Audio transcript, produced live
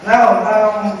Now,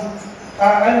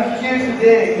 I'm here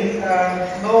today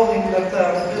knowing that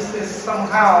this is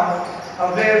somehow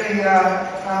a very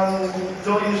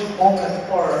joyous moment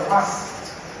for us,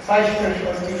 Vice Church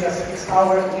because it's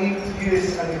our 8th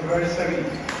years anniversary.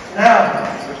 Now,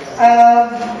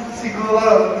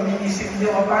 siguro, iniisip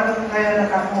niyo, paano kaya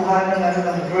nakakuha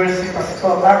ng verse si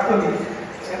Pastor? Actually,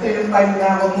 ito yung time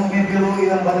na ako bibiruin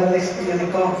ng banal na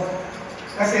espiritu.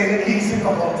 Kasi nag-iisip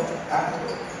ako,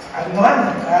 ano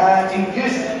naman, 8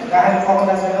 years, kahanap ako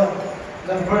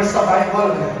ng verse sa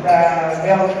Bible na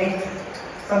meron 8.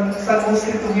 Sa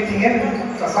Muslim tumitingin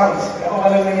sa Psalms, pero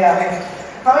walang nangyari.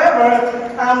 However,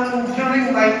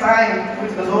 during my time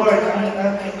with the Lord,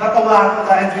 natawa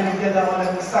ako dahil binigyan ako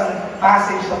ng isang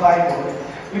passage sa Bible,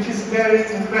 which is very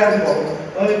incredible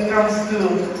when it comes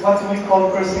to what we call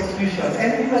persecution.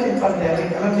 And even in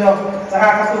pandemic, alam niyo,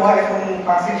 nakakatuwa itong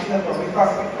passage na to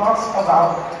because it talks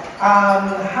about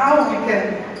how we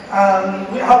can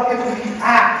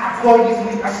act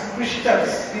accordingly as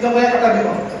Christians. Dito ba yung katabi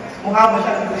mo? Mukha ba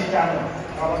siya ng Kristiyano?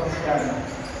 Kristiyano.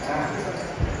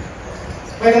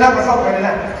 Pwede na, pasok, pwede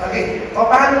na. Okay.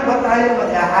 Paano ba tayo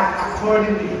mag-act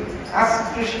accordingly as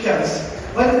Christians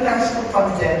when it comes to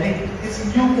pandemic? It's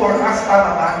new for us,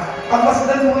 tama ba?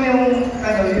 Pagmasdan mo yung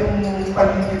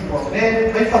paligid mo,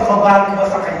 may pagbabago ba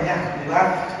sa kanya? Di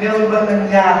ba? Meron ba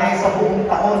nangyari sa buong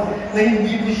taon na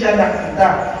hindi mo siya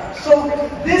nakita? So,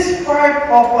 this part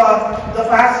of the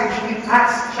passage in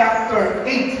Acts chapter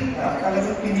 8,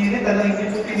 talagang pinilit, hindi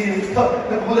po pinilit ito.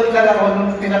 Nagulat lang ako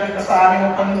nung pinakita sa akin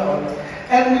ng Panginoon.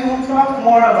 And we will talk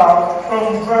more about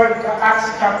from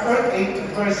Acts chapter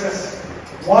 8, verses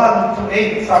 1 to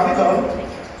 8. Sabi doon,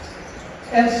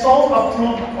 and Saul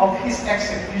approved of his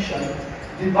execution.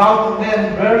 Devout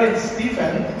men buried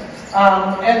Stephen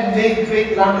and made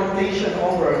great lamentation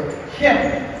over him.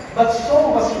 But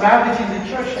Saul was ravaging the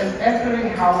church and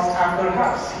entering house after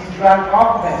house. He dragged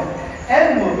off men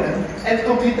and women and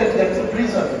committed them to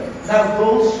prison. Now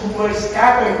those who were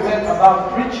scattered went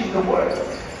about preaching the word.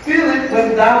 Philip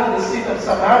went down to the city of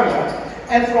Samaria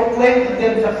and proclaimed to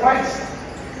them the Christ.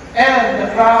 And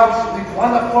the crowds with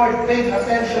one accord paid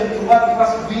attention to what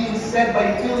was being said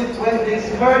by Philip when they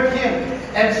heard him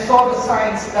and saw the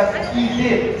signs that he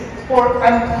did. For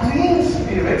unclean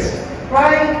spirits,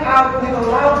 crying out with a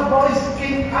loud voice,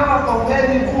 came out of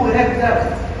many who had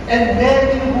them, and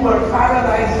many who were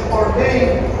paralyzed or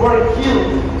lame were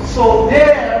healed. So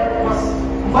there was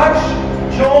much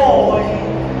joy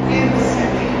in the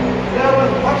city. There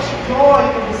was much joy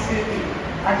in the city.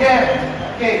 Again,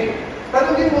 okay.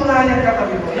 Tanungin mo nga yung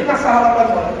katabi mo. Yung nasa harapan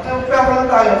mo, pero lang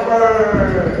tayo per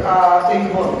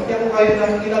table. Bigyan mo kayo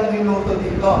ng ilang minuto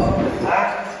dito. Ha?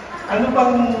 Ano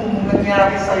bang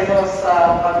nangyari sa'yo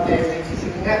sa pandemic?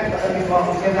 Sige nga, katabi mo,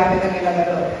 bigyan natin ng ilang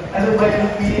ano. Ano ba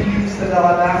yung feelings na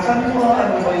nawalasan mo?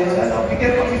 Ano ba yung ano?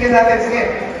 Bigyan natin,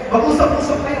 sige.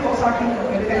 Mag-usap-usap kayo kung sa akin.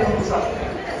 Pwede kayo mag-usap.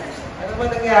 Ano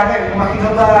ba nangyari? Lumaki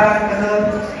na ba?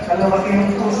 Lumaki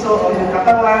yung puso o yung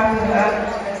katawan?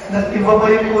 Nag-iba ba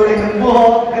yung kulay ng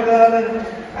buhok? Gano'n.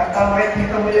 At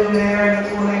makikita mo yung layer ng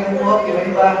kulay ng buhok,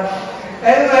 iba-iba.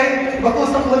 Anyway,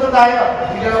 mag-usap muna tayo.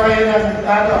 Bigyan ko kayo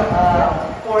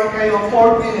ng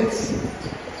 4 minutes.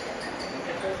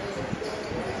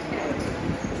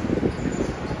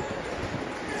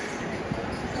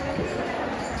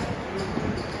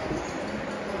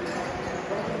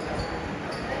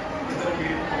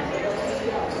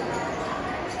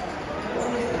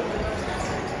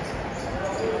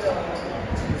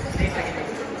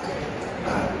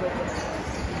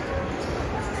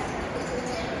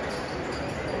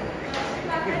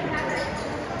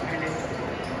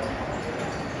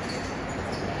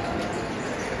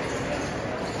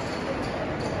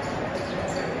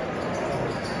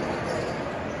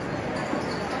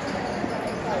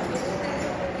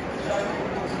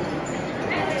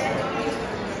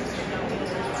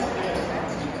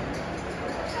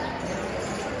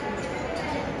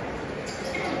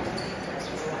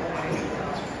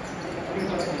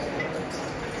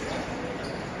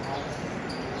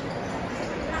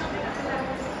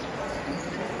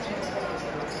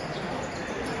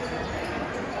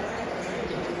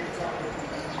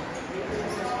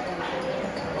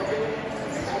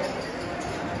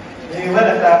 Yung iba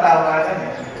nagtatawanan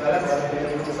eh. Walang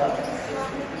pinag-uusap.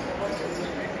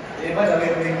 Yung iba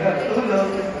narinig na,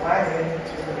 tulog, kumain.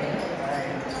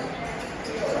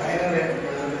 Kumain ulit.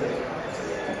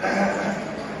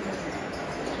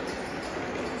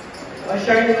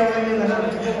 Share nyo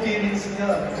naman yung feelings nyo.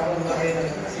 Karoon ba kayo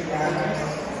ng kasiyahan?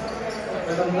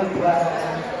 Malungkot ba?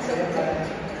 Sa'yo ba?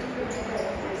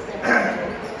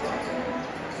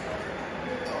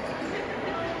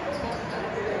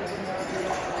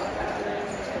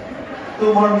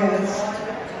 2 more minutes.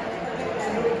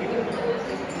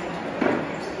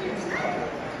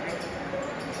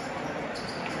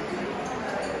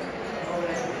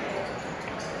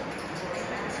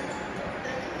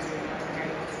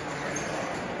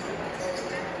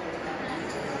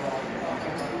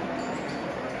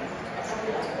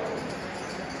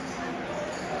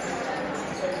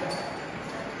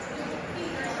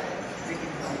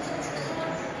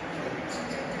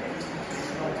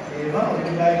 Diba?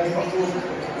 Hindi tayo ng pag-uso.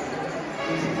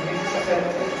 Busy sa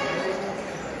cellphone.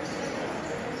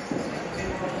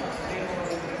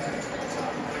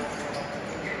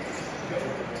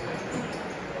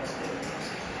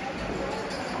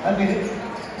 Ang bilis.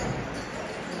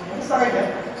 Kamusta kayo dyan?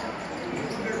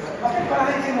 Bakit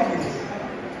parang kayo mabilis?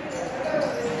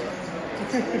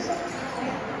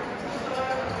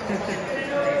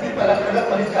 Hindi pala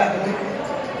palitan.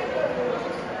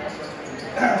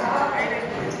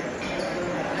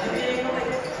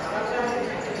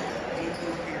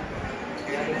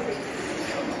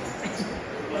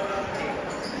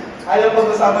 Ayaw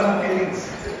pag-usapan ng feelings.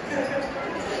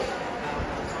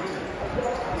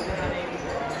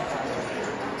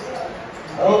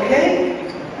 Okay?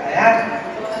 Ayan.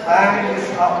 Time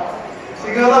is up.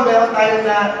 Siguro meron tayo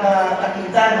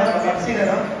nakita, no?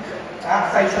 Napansin, no?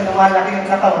 Aside sa lumalaki yung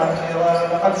katawan,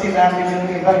 napansin natin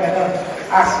yung ibang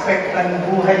aspect ng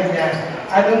buhay niya.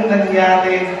 Anong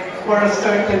nangyari for a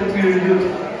certain period,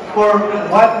 for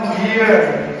 1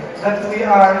 year that we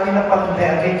are in a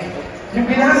pandemic. Yung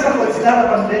binasa ko, it's not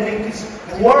a pandemic, it's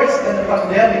worse than a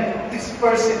pandemic. It's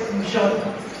persecution.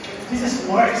 This is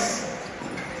worse.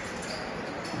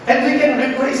 And we can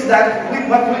replace that with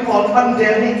what we call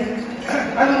pandemic.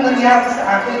 Anong nangyari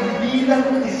sa atin?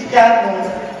 Bilang Kristiyano,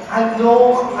 ano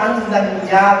ang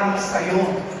nangyari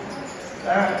sa'yo?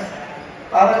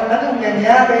 Parang anong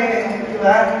nangyari?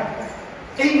 Diba?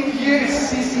 8 years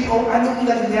CCO, anong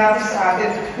nangyari sa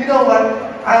atin? You know what?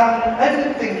 I've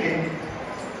been thinking,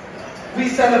 we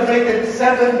celebrated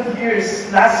 7 years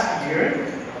last year.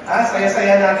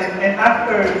 Saya-saya natin. And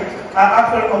after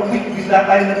a week, bigla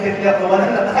tayo nagtitiyak na wala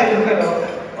na tayo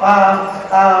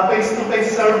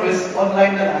face-to-face service,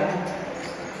 online na lang.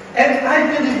 And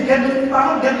I believe, meron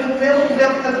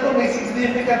na ito, may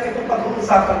significant ito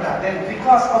pag-uusapan natin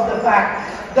because of the fact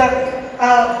that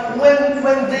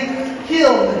when they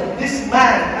killed this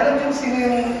man, alam niyo sino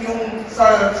yung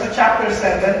sa chapter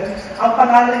 7, ang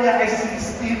pangalan niya ay si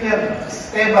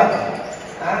Esteban.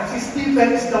 Si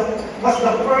Stephen was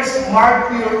the first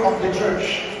martyr of the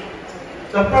church.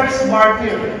 The first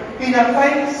martyr.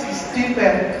 Pinatay si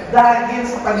Stephen dahil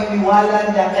sa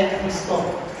paniniwala niya kay Kristo.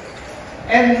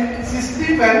 And si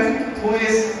Stephen, who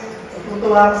is,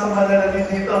 tutuwa sa mga natin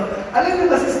dito, alam niyo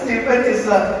ba si Stephen is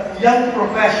a young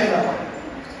professional.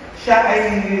 Siya ay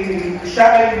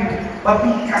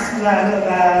mabikas na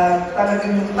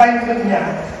talagang yung time niya.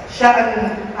 Siya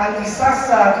ang isa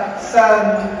sa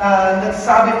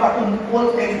nagsabi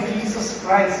patungkol kay Jesus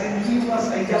Christ, and he was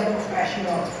a young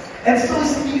professional. And so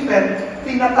Stephen,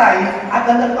 pinatay, at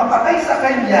ang nagpapatay sa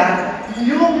kanya,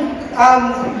 yung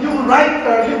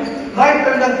writer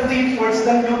ng 3/4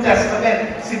 ng New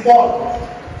Testament, si Paul,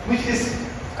 which is,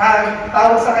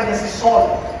 tawag sa kanya si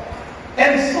Saul.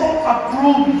 And so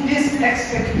approved his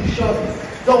execution.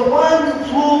 The one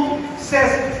who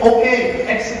says, okay,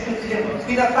 execute him.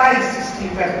 Pinatay si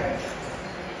Stephen.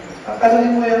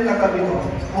 Tanungin mo yung katabi mo,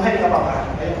 buhay ka ba ba?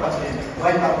 Ayun pa siya.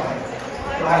 Buhay ka ba?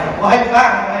 Buhay pa.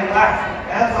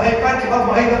 Buhay pa, di ba?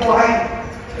 Buhay na buhay.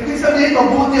 Ibig sabihin,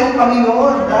 mabuti ang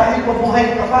Panginoon dahil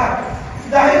mabuhay ka pa.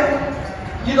 Dahil,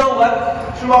 you know what?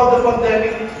 Throughout the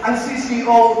pandemic, ang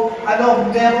CCO,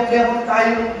 meron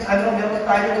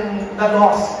tayong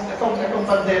na-loss. Itong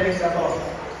pandemic na to.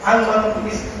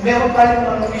 Meron tayong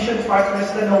mga mission partners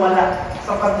na nawala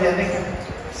sa pandemic.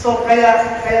 So,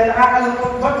 kaya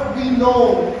nakakalungkot, but we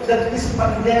know that this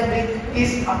pandemic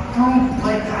is approved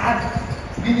by God.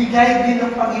 Binigay din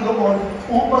ng Panginoon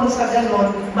upang sa ganon,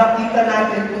 makita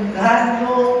natin kung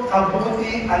gaano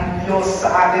kabuti ang Diyos sa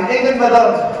atin. Amen ba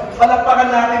doon? Palakpakan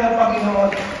natin ang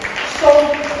Panginoon. So,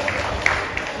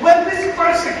 when this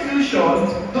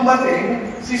persecution dumating,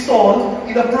 si Saul,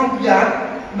 in-approve niya,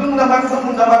 nung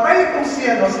namatay itong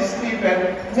si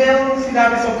Stephen, meron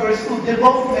sinabi sa verse 2, the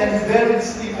both men buried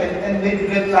Stephen and made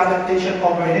great lamentation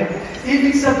over him.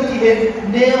 Ibig sabihin,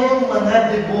 merong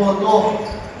mga deboto.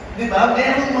 Diba?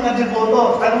 Merong mga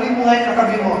deboto. Tanungin mo nga yung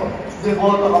katabi mo,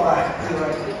 deboto ka ba?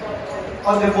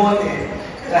 O debote?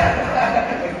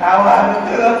 Nagtawa.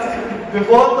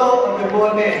 Deboto o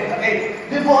debote? Okay.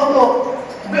 Deboto.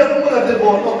 Merong mga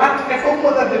deboto. At itong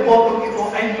mga deboto ito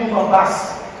ay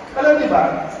lumabas. Alam niyo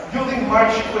ba, during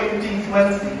March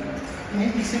 2020,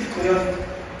 iniisip ko yun.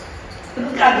 Ano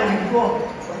gagawin ko?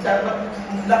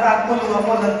 Nakakulong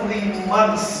ako ng 3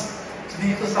 months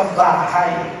dito sa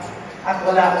bahay at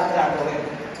wala akong gagawin.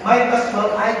 Might as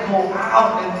well I go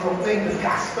out and proclaim the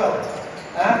gospel.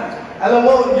 Ha? Alam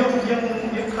mo,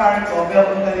 yung car ko,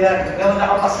 meron na yan. Meron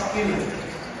nakapaskil.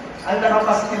 Ang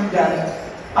nakapaskil dyan,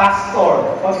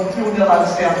 pastor, pag funeral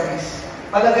service.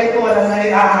 Palagay ko walang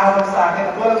naiahawag sa akin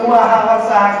at walang umahawag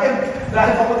sa akin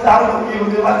dahil papunta ako ng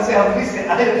funeral service.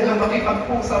 Ayaw nilang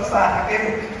makipag-usap sa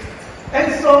akin. And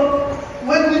so,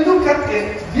 when we look at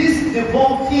it, this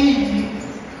devotee,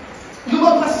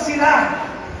 lumabas sila.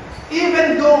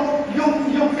 Even though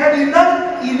yung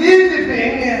kanilang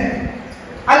ililibing,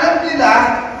 alam nila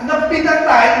na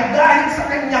pinatay dahil sa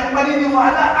kanyang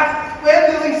paniniwala at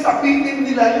pwede rin sapitin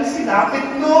nila yung sinapit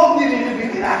noong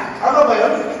nililibing nila. Tama ba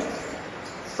yun?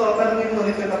 So, tanongin mo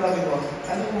rin yung katabi mo,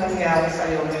 anong nangyari sa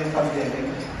iyo ngayong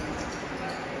pandemic?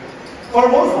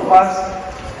 For most of us,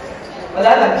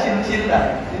 wala lang, chill-chill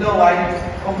lang. You know why?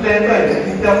 Kompleto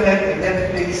internet,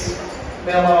 Netflix,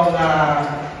 merong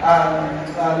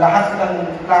lahat ng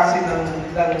klase ng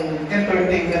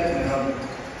entertainment meron.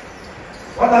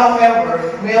 But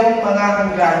however, mayroong mga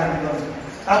hangganan doon.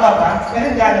 Tama ba? May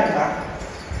hangganan ba?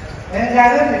 May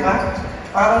hangganan, di ba?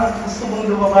 Parang gusto mong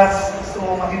lumabas, gusto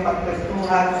mong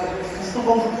makipagkwentuhan, gusto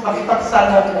mong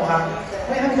makipagsalamuhan.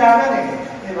 May hangganan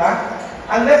di ba?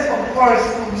 Unless, of course,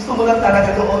 kung gusto mo lang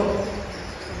talaga doon.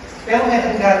 Pero may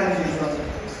hangganan dito.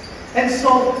 And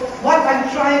so, what I'm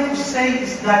trying to say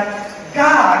is that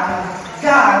God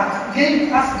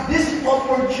gave us this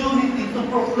opportunity to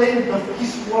proclaim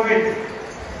His Word.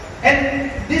 And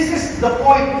this is the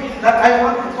point that I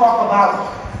want to talk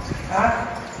about.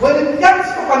 When it comes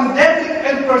to pandemic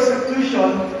and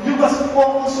persecution, you must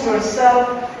focus yourself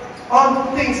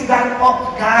on things that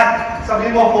of God. Sabi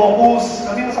mo, focus.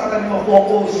 Sabi mo sa katabi mo,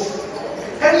 focus.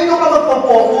 Kanino ka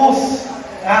magpo-focus?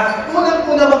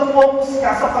 Unang-una mag-focus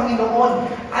ka sa Panginoon.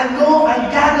 Ano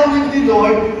ang gagawin ni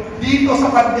Lord dito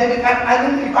sa pandemic at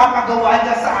anong ipapagawa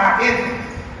niya sa akin?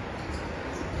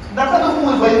 Natanong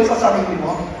mo ba yun sa sarili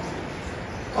mo?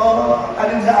 O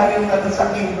alin na alin na doon sa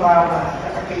king drama,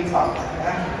 naka-K-pop?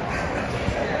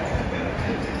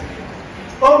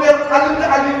 O alin na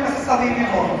alin ka sa sarili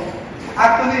mo?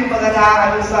 Actually, mga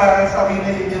naaalala sa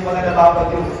sarili ninyo, mga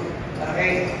nababagyo.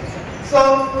 Okay?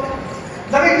 So,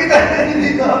 nakikita natin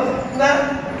dito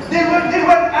na they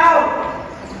went out.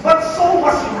 But Saul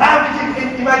was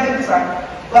ravaging, imagine this,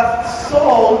 but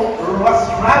Saul was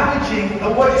ravaging, the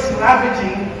word is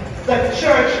ravaging, the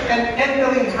church and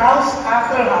entering house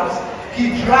after house.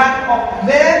 He dragged up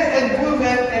men and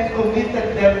women and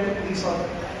committed them to prison.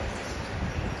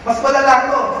 Mas malala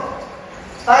ko.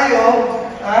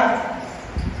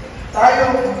 Tayo,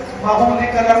 mahuli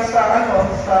ka lang sa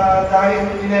dahil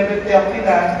 11:30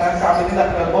 na, sabi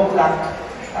nila 12 o'clock,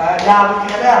 lawit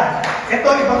ka na. Ito,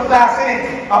 ibang klase.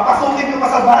 Papasukin ko pa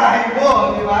sa bahay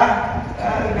mo, di ba?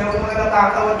 Meron mga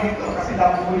natatawa dito kasi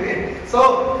nahuli. So,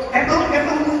 itong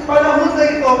panahon na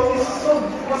ito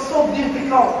was so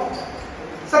difficult.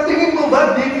 Sa tingin mo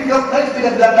ba, difficult na yung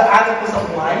pinagdadaanan mo sa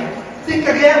buhay? Think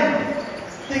again.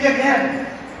 Think again.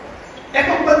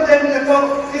 Itong pandemic ito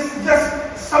is just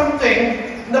something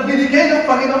na binigay ng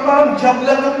Panginoon, parang job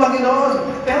lang ng Panginoon.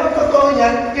 Pero totoo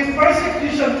yan, if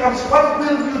persecution comes, what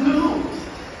will you do?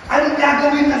 Anong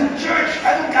gagawin ng church?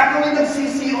 Anong gagawin ng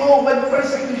CCO when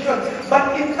persecution?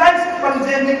 But in times of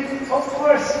pandemic, of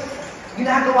course,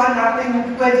 ginagawa natin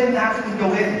yung pwede natin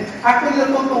gawin. Actually,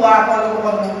 natutuwa ako, alam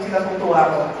mo kung natutuwa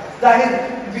ko. Dahil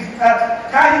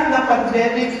kahit na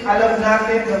pandemic, alam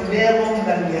natin na merong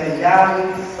nangyayari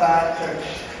sa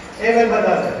church. Amen ba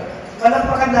doon?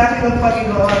 Palakpakan natin ang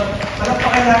Panginoon.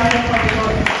 Palakpakan natin ang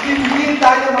Panginoon. Hindi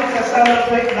tayo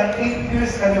mag-celebrate ng 8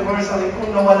 years anniversary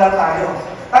kung nawala tayo.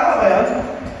 Tama ba yun?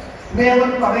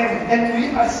 Meron pa rin. And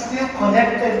we are still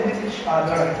connected with each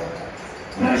other.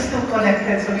 We are still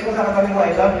connected. Sabi ko sa katabi mo,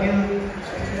 I love you.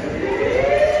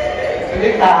 Sabi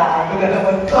ka, ako na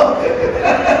naman to.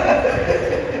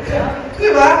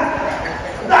 Diba?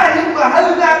 Dahil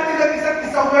mahal natin ang isa't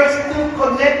isa, we're still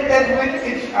connected with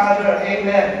each other.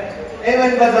 Amen.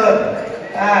 Amen ba doon?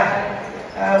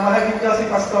 Mahagin nyo si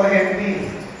Pastor Henry.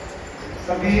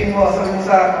 Sabihin mo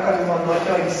sa katabi mo, no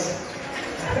choice.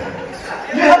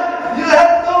 You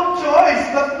have no choice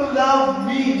but to love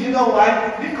me. You know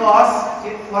why? Because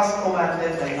it was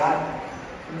commanded by God.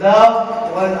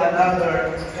 Love one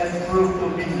another and prove to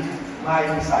be my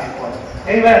disciple.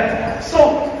 Amen.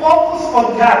 So, focus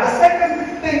on God. The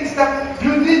second thing is that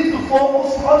you need to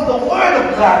focus on the Word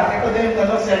of God. Ito na yung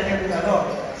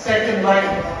second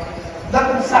line. Na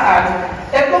kung saan,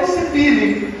 etong si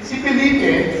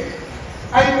Felipe,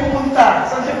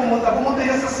 pumunta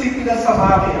yan sa city ng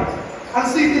Samaria. Ang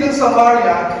city ng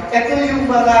Samaria, ito yung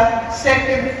mga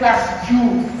second-class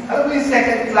Jew. Alam mo yung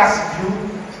second-class Jew?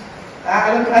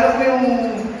 Alam mo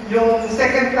yung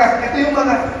second-class, ito yung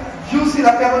mga Jew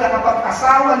sila pero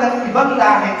nakapag-asawa ng ibang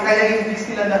lahi, kaya hindi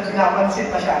sila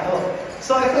pinapansin masyado.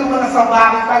 So ito yung mga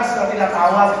Samaritans na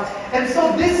tinatawag. And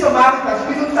so these Samaritans,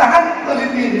 pinuntahan ito ni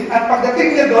Philip at pagdating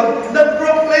niya doon,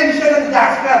 nag-proclaim siya ng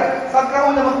gospel. Saan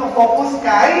ka una mag-focus?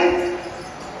 Kay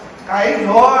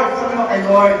Lord. Sabi mo kay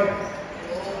Lord.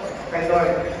 Kay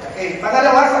Lord. Okay.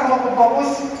 Pangalawa, saan mo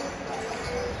mag-focus?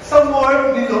 Sa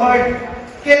word ni Lord.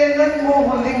 Kailan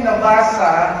mo huling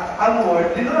nabasa ang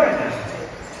word ni Lord?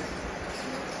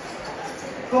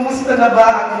 Kumusta na ba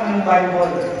ang inyong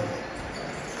Bible?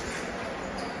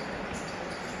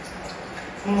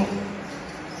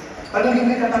 Tanungin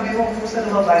mo yung katabi mo, kumusta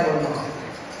na ba Bible mo?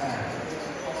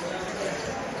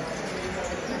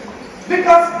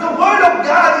 Because the Word of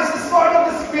God is the sword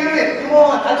of the Spirit. Come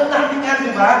on, alam natin yan,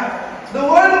 di ba? The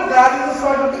Word of God is the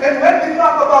sword of the Spirit. And when we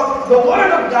talk about the Word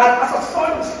of God as a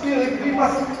sword of the Spirit, we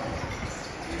must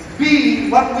be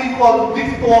what we call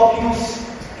victorious.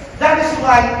 That is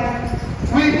why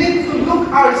we need to look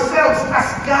ourselves as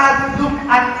God look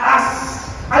at us.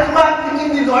 Ano ba ang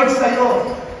tingin ni Lord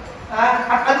sa'yo?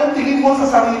 At anong tingin mo sa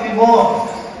sarili mo?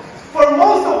 For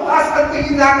most of us, ang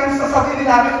tingin natin sa sarili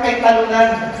natin ay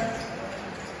talunan.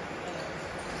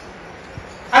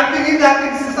 Ang tingin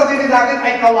natin sa sarili natin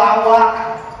ay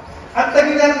kawawa. Ang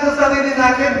tingin natin sa sarili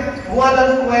natin,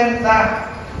 walang kwenta.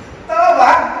 Tama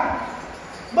ba?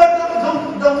 But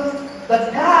the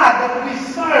God that we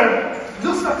serve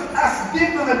looks at us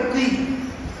differently.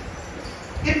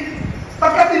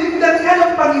 Pagka tinignan ka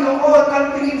ng Panginoon,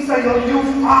 ang tingin sa'yo,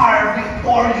 you are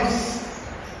victorious.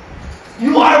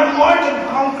 You are more than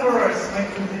conquerors. My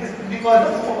goodness, hindi ko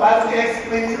alam kung paano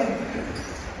i-explain yun.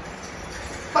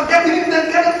 Pagka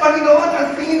tinignan ka ng Panginoon, ang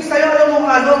tingin sa'yo, alam mo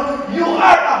ano, you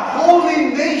are a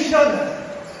holy nation.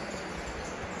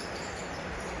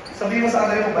 Sabihin mo sa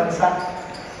ano yung bansa.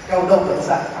 Ikaw daw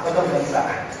bansa. Ako daw bansa.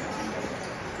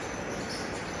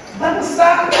 Bansa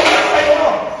ang tingin sa'yo.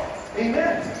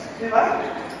 Amen. Diba?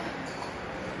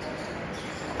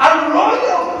 Ang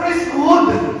royal priesthood.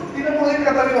 Tingnan mo yung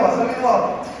katabi mo. Sabi mo,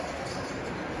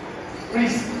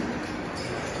 priest.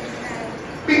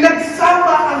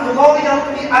 Pinagsama ang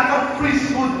royalty at ang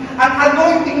priesthood, ang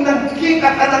anointing ng king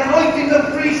at ang anointing ng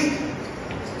priest.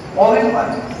 All in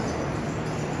one.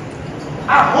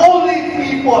 A holy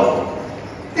people.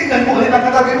 Tingnan mo ulit ang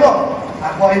katabi mo.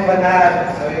 Ako ay banal.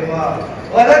 Sabi mo,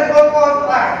 walang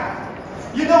kontra.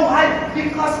 You know why?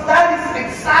 Because that is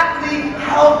exactly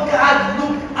how God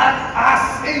looked at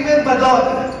us. Amen ba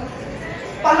doon?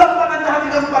 Palakpakan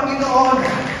natin ang Panginoon.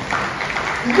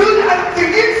 Yun ang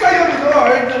tingin sa'yo,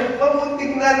 Lord. Huwag mong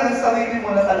tingnan ang sarili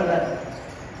mo na talunan.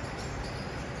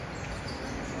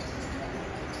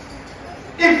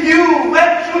 If you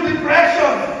went through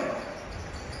depression,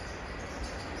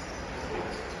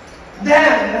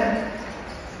 then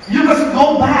you must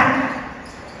go back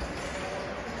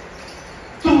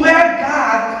to where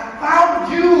God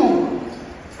found you.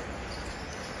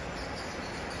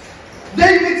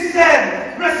 David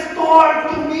said, restore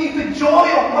to me the joy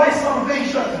of my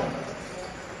salvation.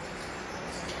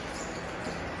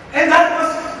 And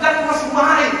that was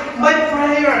my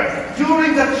prayer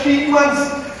during the 3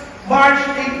 months, March,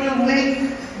 April,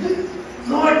 May.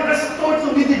 Lord, restore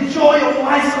to me the joy of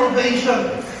my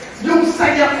salvation. Yung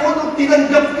saya ko nung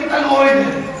tinanggap kita, Lord.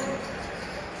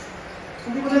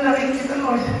 Hindi mo na nakikita,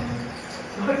 Lord.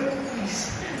 Lord,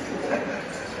 please.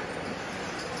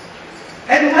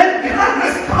 And when God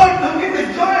restored to me the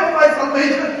joy of my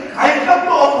salvation, I come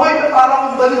to a point na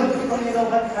parang baliw. Oh, you know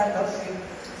what? God loves you.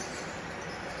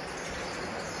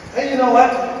 And you know what?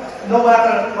 No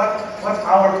matter what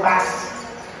our past,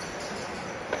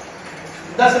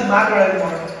 it doesn't matter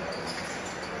anymore.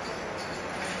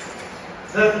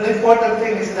 The important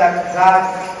thing is that God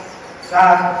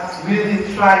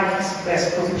really tried His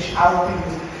best to reach out to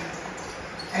you.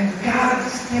 And God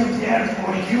is still there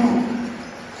for you.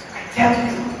 I tell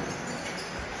you.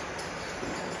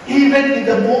 Even in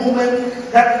the moment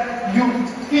that you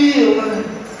feel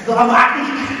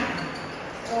dramatic.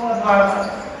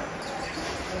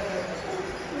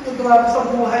 Drama sa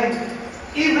buhay.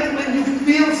 Even when you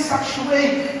feel such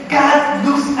way, God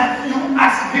looks at you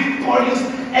as victorious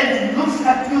and looks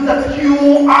at you that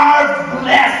you are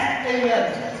blessed. Amen.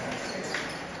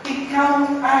 Ikaw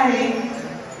ay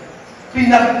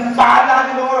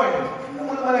pinagpala ni Lord. Ano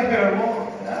mo naman ang hair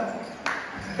mo?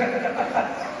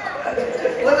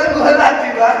 Walang wala,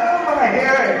 di ba? Ano mga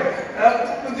hair?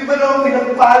 Kung di ba naman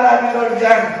pinagpala ni Lord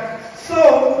yan? So,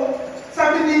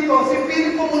 Sabi dito, si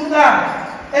Philip pumunta.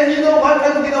 And you know what?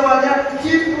 Ano ginawa niya?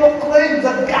 He proclaimed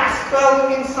the gospel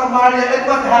in Samaria. And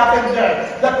what happened there?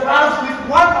 The crowds with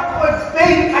one accord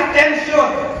paid attention.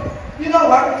 You know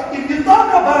what? If you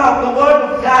talk about the Word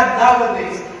of God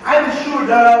nowadays, I'm sure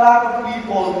there are a lot of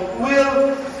people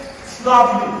will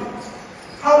snub you.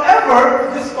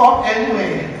 However, just talk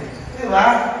anyway. Di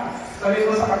ba? Sabi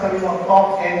ko sa katabi mo,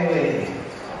 talk anyway.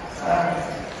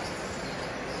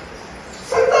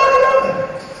 Salita ka lang.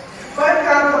 Bakit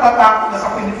ka natatakot na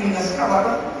sa Pilipinas ka?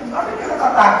 Bakit ka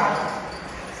natatakot?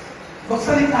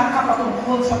 Magsalita ka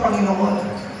patungkol sa Panginoon.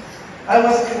 I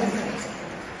was in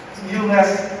the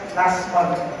US last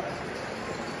month.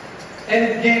 And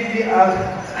it gave me a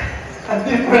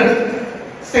different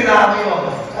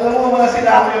scenario. Alam mo mga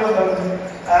scenario mo doon?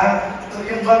 So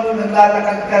yung bang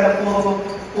naglalakad ka na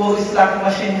puro slot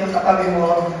machine yung katabi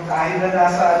mo, kahit na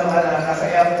nasa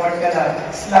airport ka na,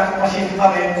 slot machine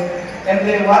pa rin. And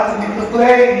they want me to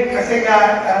play kasi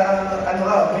nga,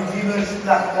 beginner's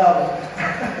slot daw.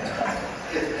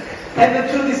 And the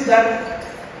truth is that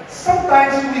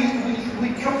sometimes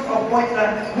we come to a point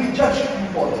that we judge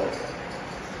people.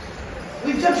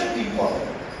 We judge people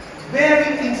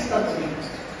very instantly.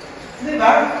 Di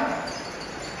ba?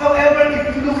 However,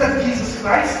 if you look at Jesus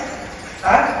Christ,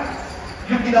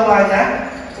 yung ginawa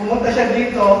niya, pumunta siya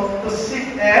dito to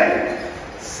seek and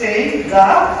save the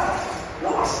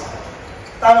lost.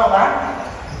 Tama ba?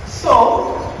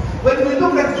 So, when we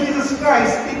look at Jesus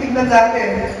Christ, titignan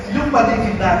natin yung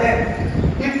paligid natin.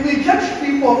 If we judge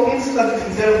people instantly,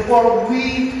 therefore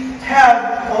we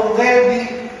have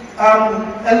already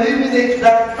eliminated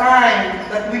that time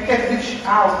that we can reach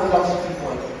out to those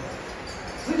people.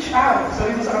 Reach out.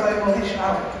 Sabi mo sa katabi mo, reach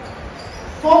out.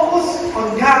 Focus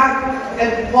on God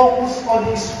and focus on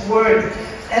His Word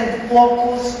and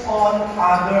focus on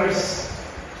others.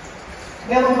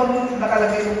 Meron bang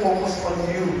nakalagay yung focus on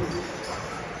you?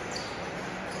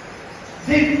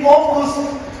 They focus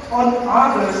on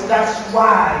others. That's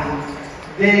why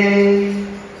they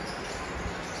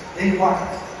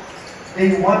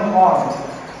went on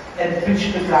and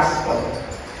preached the gospel.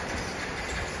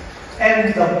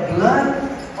 And the blood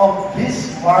of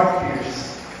these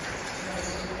martyrs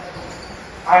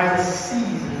are the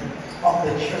seed of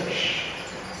the church.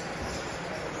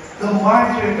 The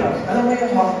martyrdom. Alam mo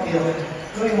yung martyr?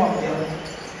 Ano yung martyr?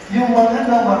 Yung mga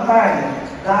namatay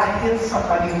dahil sa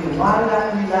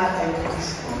paniniwala nila kay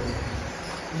Kristo,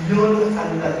 yun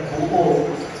ang nagbuo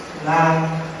ng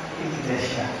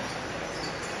iglesia.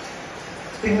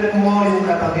 Tingnan mo yung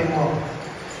katabi mo.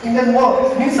 Tingnan mo.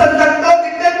 Minsan lang to,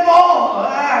 tingnan mo!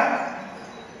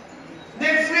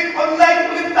 Next week,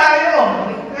 online ulit tayo.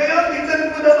 Ngayon, tingnan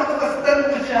mo na makakastan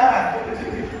mo siya.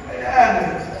 Ayan.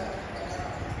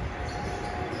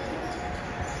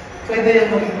 Pwede yung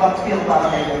maging backfill para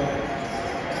kayo.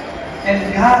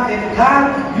 And God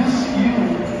use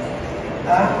you.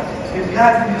 If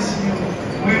God use you,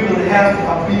 we will have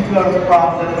a bigger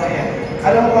problem ahead.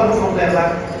 Alam mo ba ang problema?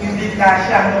 Hindi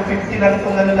kasya. 50 lang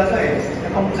itong na to eh.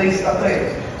 Itong place na to eh.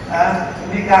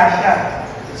 Hindi kasya.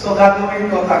 So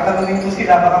gagawin ko, tatanungin ko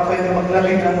sila, baka pwede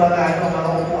maglagay ng mga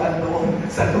upuan doon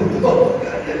sa luto.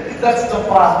 That's the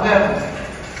problem.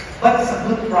 But it's a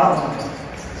good problem.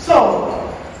 So,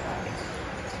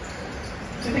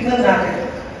 titignan natin.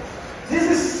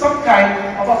 This is some kind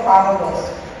of a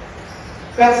paradox.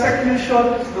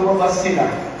 Persecution, lumabas sila.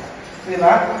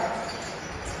 Diba?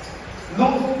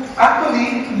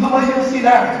 Actually, lumayo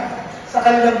sila sa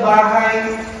kanilang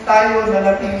bahay. Tayo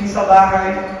nanatili sa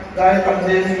bahay dahil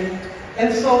pandemic. And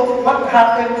so, what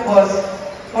happened was,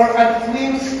 for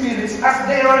unclean spirits, as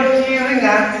they are hearing,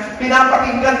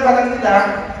 pinapakinggan pa lang nila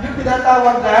yung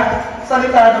pinatawag na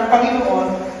salita ng Panginoon,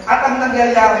 at ang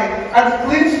nangyayari,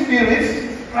 unclean spirits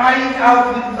crying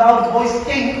out with loud voice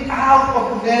came out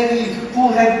of many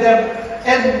who had them,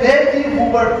 and many who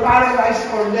were paralyzed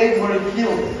or lame were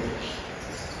healed.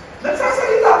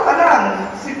 Nagsasalita pa lang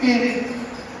si Philip.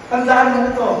 Tandaan mo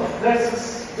ito.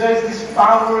 There's this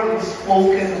power in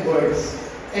spoken words.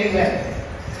 Amen.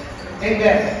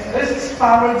 Amen. There's this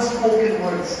power in spoken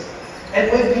words. And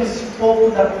when you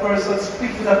spoke to that person,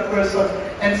 speak to that person,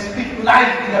 and speak life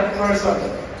to that person,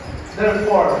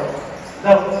 therefore,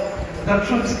 the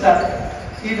truth is that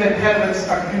even heavens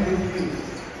agree with you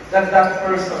that that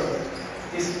person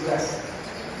is blessed.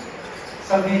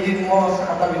 Sabihin mo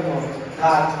sa katabi mo,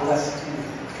 God bless you.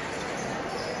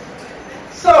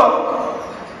 So,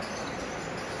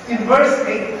 in verse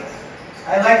 8,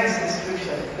 I like this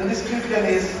description. The description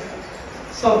is,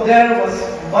 so there was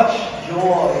much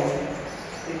joy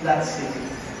in that city.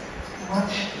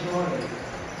 Much joy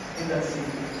in that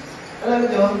city. Alam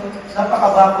nyo,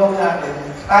 napakababaw natin.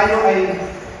 Tayo ay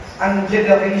ang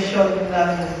generation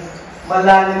ng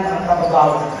malalim ang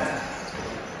kababawan.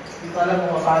 Hindi ko alam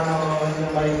kung paano nyo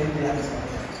maintindihan sa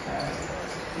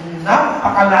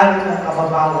napakalalim ng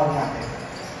kababawan natin.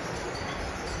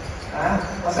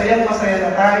 Masayang-masaya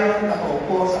na tayo,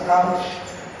 nakaupo sa couch,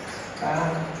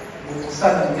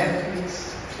 buksan ng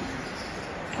Netflix,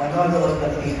 manonood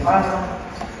ng K-drama,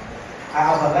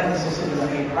 aabangan yung susunod na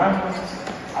K-drama,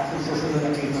 at yung susunod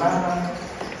na K-drama,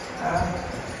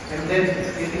 and then,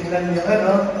 titignan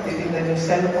yung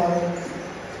cellphone,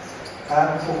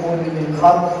 kukunin yung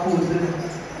hub food,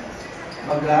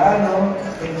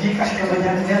 may Gcash ka ba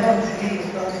yan? Meron, sige,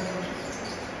 ito.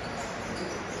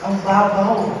 Ang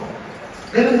babaw.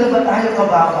 Ganun na ba tayo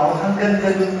kababaw? Hanggang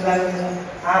ganun lang yung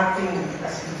ating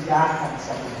kasiyahan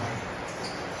sa buhay.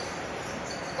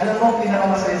 Alam mo,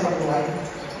 pinakamasaya sa buhay?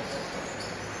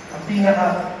 Ang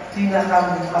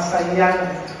pinakamasayang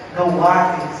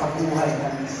gawain sa buhay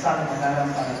ng isang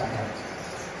mananampalataya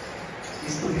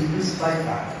is to be used by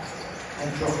God and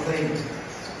proclaim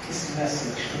His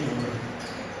message to the world.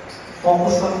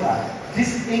 Focus on God.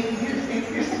 This 8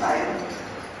 years na tayo.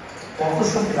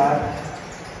 Focus on God,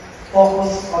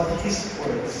 focus on His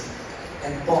words,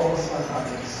 and focus on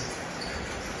others.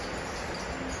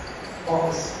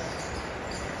 Focus.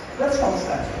 Let's all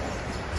stand.